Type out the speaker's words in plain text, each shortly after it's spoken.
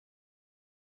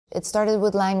It started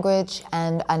with language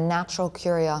and a natural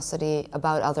curiosity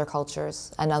about other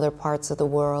cultures and other parts of the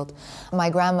world. My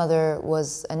grandmother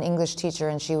was an English teacher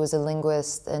and she was a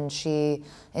linguist, and she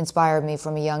inspired me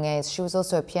from a young age. She was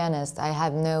also a pianist. I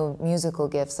had no musical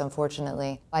gifts,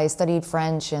 unfortunately. I studied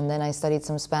French, and then I studied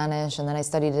some Spanish, and then I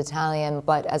studied Italian,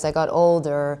 but as I got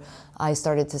older, I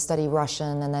started to study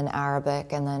Russian, and then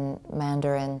Arabic, and then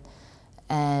Mandarin.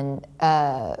 And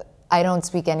I don't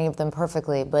speak any of them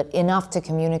perfectly, but enough to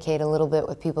communicate a little bit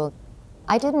with people.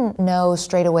 I didn't know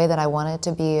straight away that I wanted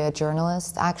to be a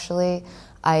journalist, actually.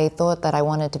 I thought that I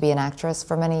wanted to be an actress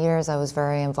for many years. I was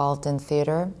very involved in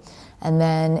theater. And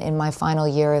then in my final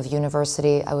year of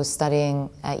university, I was studying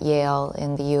at Yale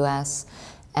in the US,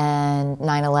 and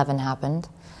 9/11 happened.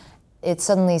 It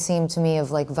suddenly seemed to me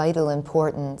of like vital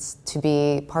importance to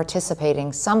be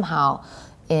participating somehow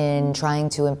in trying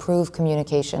to improve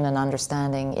communication and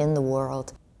understanding in the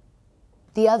world.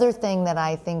 The other thing that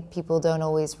I think people don't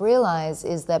always realize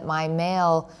is that my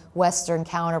male Western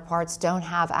counterparts don't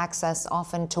have access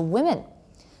often to women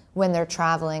when they're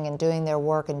traveling and doing their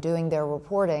work and doing their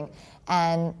reporting.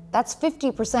 And that's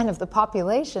 50% of the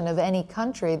population of any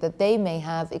country that they may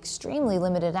have extremely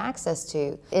limited access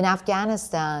to. In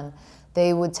Afghanistan,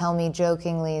 they would tell me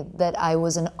jokingly that I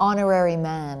was an honorary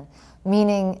man,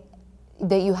 meaning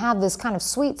that you have this kind of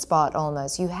sweet spot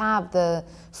almost. You have the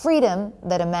freedom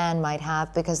that a man might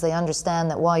have because they understand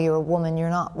that while you're a woman,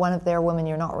 you're not one of their women,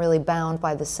 you're not really bound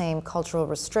by the same cultural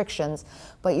restrictions,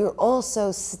 but you're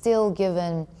also still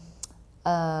given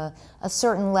a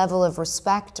certain level of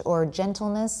respect or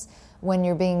gentleness when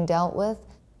you're being dealt with.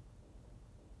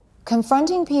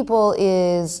 Confronting people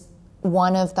is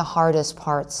one of the hardest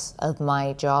parts of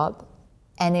my job.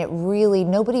 And it really,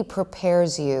 nobody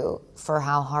prepares you for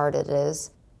how hard it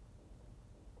is.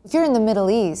 If you're in the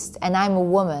Middle East and I'm a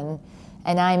woman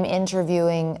and I'm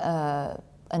interviewing an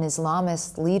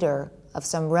Islamist leader of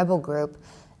some rebel group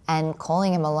and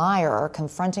calling him a liar or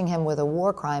confronting him with a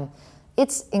war crime,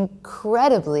 it's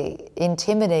incredibly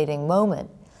intimidating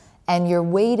moment. And you're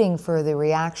waiting for the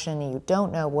reaction and you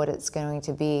don't know what it's going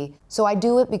to be. So I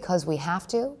do it because we have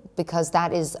to, because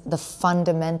that is the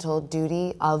fundamental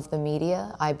duty of the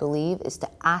media, I believe, is to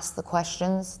ask the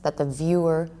questions that the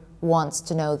viewer wants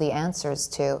to know the answers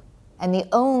to. And the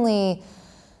only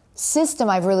system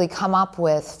I've really come up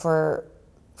with for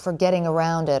getting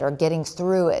around it or getting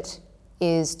through it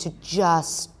is to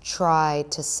just try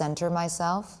to center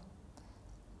myself,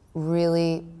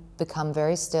 really become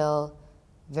very still,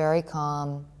 very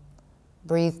calm,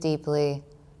 breathe deeply,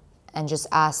 and just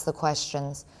ask the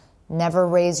questions. Never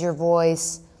raise your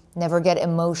voice, never get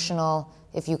emotional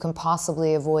if you can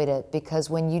possibly avoid it, because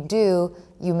when you do,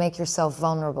 you make yourself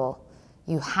vulnerable.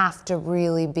 You have to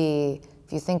really be,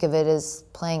 if you think of it as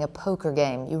playing a poker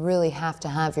game, you really have to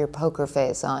have your poker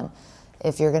face on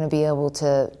if you're going to be able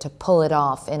to pull it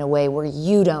off in a way where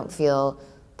you don't feel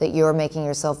that you're making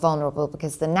yourself vulnerable,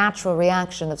 because the natural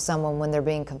reaction of someone when they're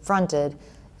being confronted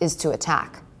is to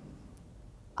attack.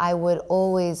 I would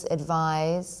always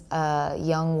advise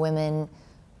young women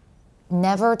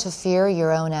never to fear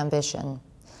your own ambition.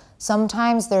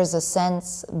 Sometimes there's a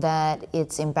sense that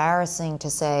it's embarrassing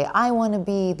to say, I want to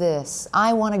be this,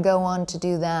 I want to go on to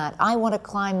do that, I want to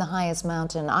climb the highest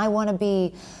mountain, I want to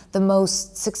be the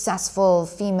most successful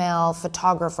female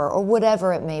photographer, or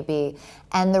whatever it may be.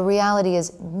 And the reality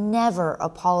is, never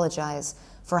apologize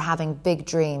for having big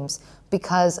dreams,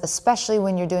 because especially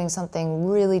when you're doing something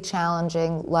really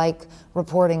challenging like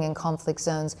reporting in conflict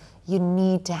zones, you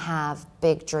need to have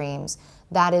big dreams.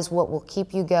 That is what will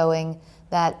keep you going.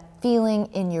 That feeling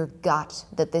in your gut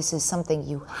that this is something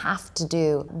you have to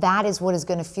do, that is what is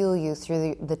going to fuel you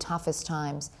through the toughest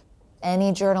times.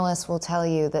 Any journalist will tell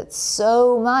you that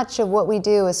so much of what we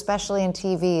do, especially in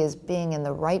TV, is being in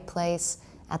the right place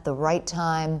at the right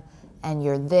time, and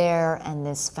you're there, and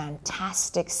this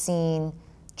fantastic scene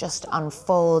just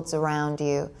unfolds around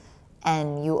you,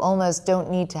 and you almost don't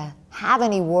need to have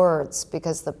any words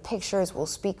because the pictures will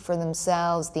speak for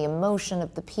themselves, the emotion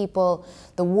of the people,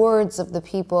 the words of the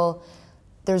people.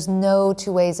 There's no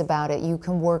two ways about it. You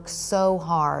can work so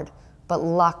hard, but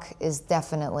luck is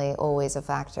definitely always a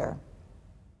factor.